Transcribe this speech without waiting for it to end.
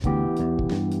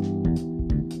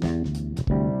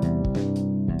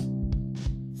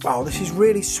Oh, this is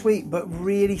really sweet, but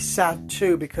really sad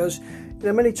too, because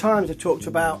many times I've talked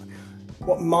about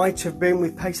what might have been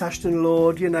with Pace Ashton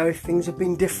Lord, if things have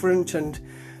been different, and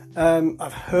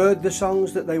I've heard the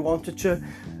songs that they wanted to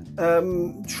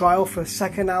trial for a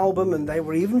second album, and they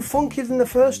were even funkier than the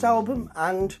first album,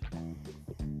 and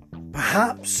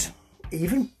perhaps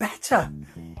even better.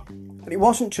 But it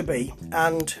wasn't to be,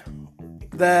 and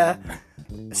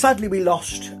sadly we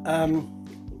lost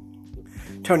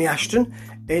Tony Ashton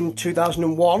in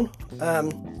 2001.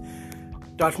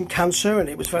 Died from cancer, and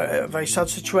it was a very sad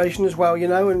situation as well,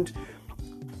 and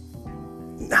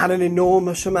had an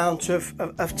enormous amount of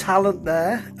talent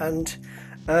there, and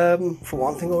for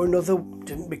one thing or another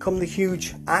didn't become the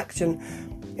huge act, and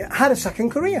had a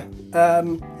second career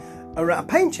around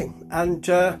painting, and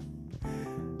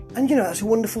that's a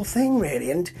wonderful thing,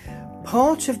 really. And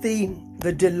part of the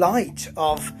delight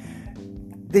of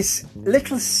this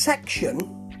little section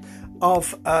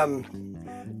of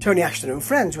Tony Ashton and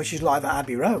Friends, which is live at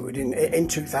Abbey Road in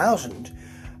 2000,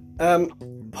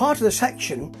 part of the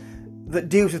section that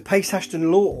deals with Pace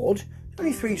Ashton Lord,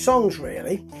 only 3 songs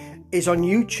really, is on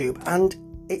YouTube, and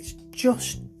it's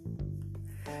just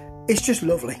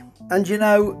lovely. And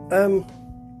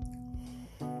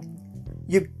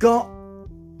you've got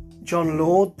Jon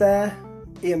Lord there,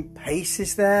 Ian Pace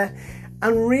is there,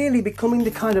 and really becoming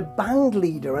the kind of band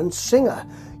leader and singer.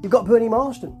 You've got Bernie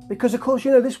Marsden, because of course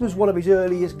this was one of his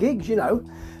earliest gigs.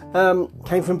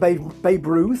 Came from Babe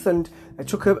Ruth, and they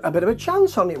took a bit of a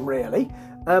chance on him, really.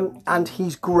 And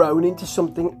he's grown into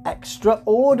something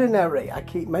extraordinary. I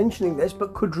keep mentioning this,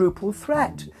 but quadruple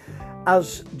threat,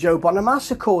 as Joe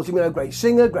Bonamassa calls him. Great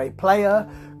singer, great player,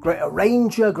 great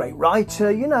arranger, great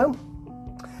writer,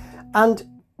 And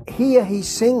here he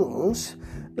sings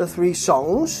the 3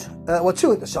 songs,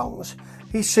 2 of the songs.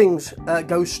 He sings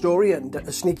Ghost Story and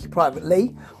Sneaky Private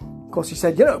Lee. Of course, he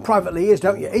said, Private Lee is,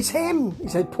 don't you? It's him, he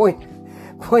said,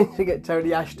 pointing at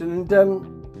Tony Ashton.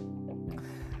 And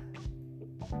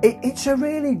it's a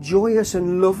really joyous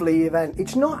and lovely event.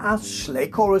 It's not as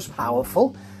slick or as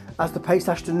powerful as the Pace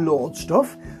Ashton Lord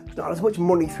stuff. There's not as much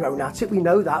money thrown at it, we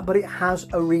know that, but it has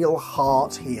a real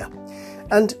heart here.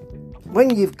 And when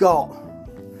you've got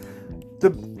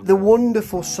the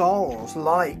wonderful songs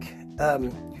like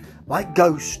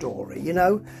Ghost Story,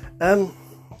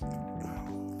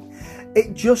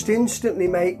 it just instantly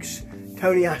makes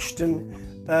Tony Ashton,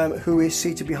 who is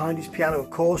seated behind his piano, of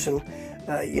course, and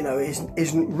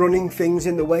isn't running things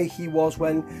in the way he was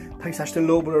when Pace Ashton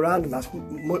Lord were around, and that's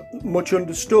much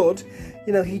understood.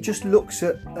 He just looks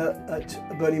at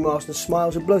Bernie Marsden,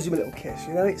 smiles and blows him a little kiss.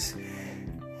 It's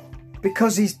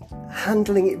because he's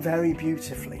handling it very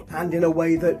beautifully, and in a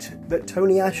way that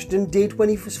Tony Ashton did when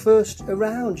he was first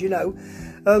around.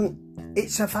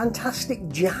 It's a fantastic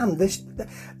jam.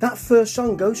 That first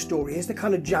song, Ghost Story, is the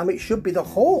kind of jam it should be. The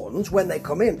horns, when they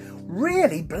come in,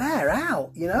 really blare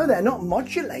out. They're not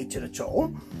modulated at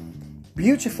all.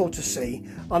 Beautiful to see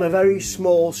on a very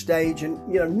small stage, and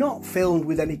not filmed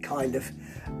with any kind of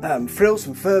frills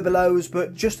and furbelows,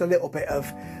 but just a little bit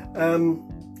of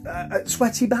a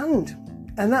sweaty band.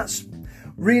 And that's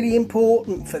really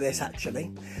important for this,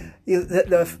 actually.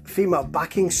 The female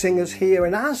backing singers here,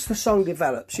 and as the song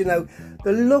develops, the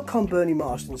look on Bernie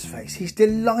Marsden's face, he's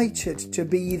delighted to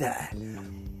be there.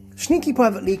 Sneaky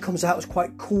Private Lee comes out as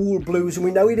quite cool blues, and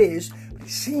we know it is, but it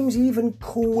seems even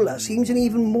cooler, seems an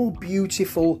even more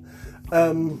beautiful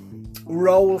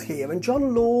role here. And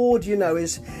Jon Lord,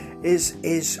 is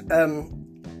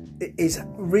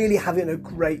really having a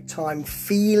great time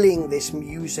feeling this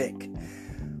music.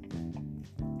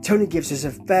 Tony gives us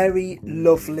a very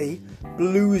lovely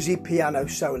bluesy piano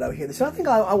solo here. So I think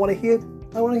I want to hear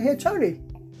Tony,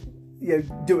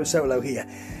 do a solo here,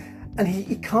 and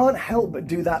he can't help but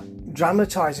do that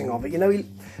dramatising of it. He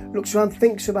looks around,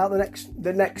 thinks about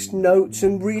the next notes,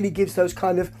 and really gives those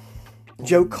kind of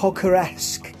Joe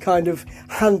Cocker-esque kind of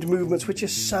hand movements, which are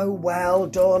so well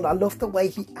done. I love the way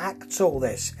he acts all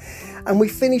this. And we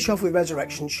finish off with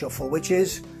Resurrection Shuffle, which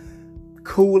is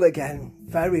cool again,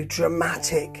 very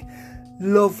dramatic,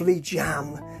 lovely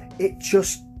jam. It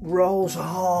just rolls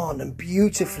on and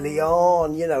beautifully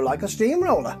on, like a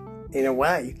steamroller in a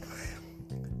way.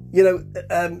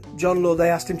 Jon Lord,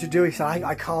 they asked him to do it. He said,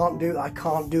 I can't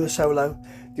do a solo.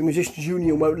 The Musicians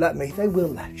Union won't let me. They will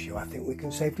let you, I think we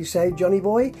can safely say, Johnny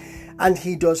boy. And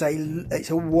he does it's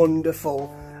a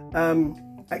wonderful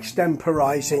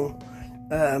extemporising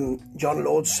Jon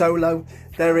Lord solo.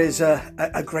 There is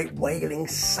a great wailing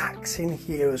sax in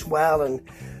here as well, and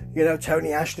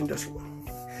Tony Ashton does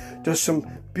some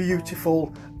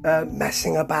beautiful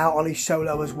messing about on his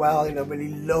solo as well in a really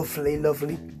lovely,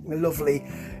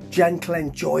 gentle,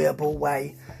 enjoyable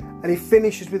way. And he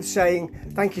finishes with saying,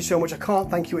 "Thank you so much, I can't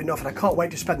thank you enough, and I can't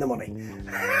wait to spend the money."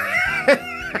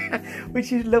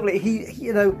 Which is lovely.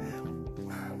 You know,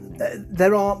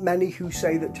 there aren't many who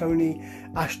say that Tony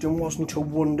Ashton wasn't a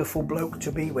wonderful bloke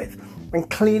to be with. And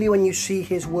clearly when you see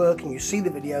his work and you see the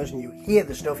videos and you hear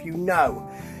the stuff, you know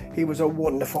he was a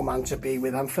wonderful man to be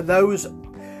with. And for those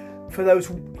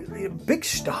big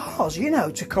stars, you know,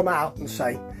 to come out and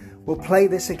say, "We'll play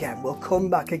this again, we'll come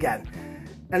back again."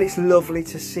 And it's lovely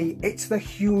to see. It's the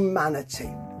humanity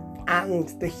and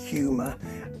the humour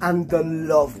and the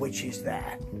love which is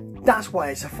there. That's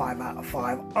why it's a 5 out of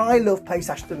 5. I love Pace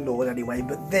Ashton Lord anyway,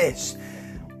 but this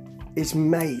is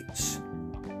mates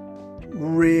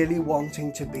really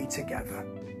wanting to be together.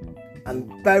 And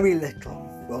very little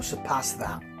will surpass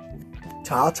that.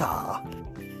 Ta-ta.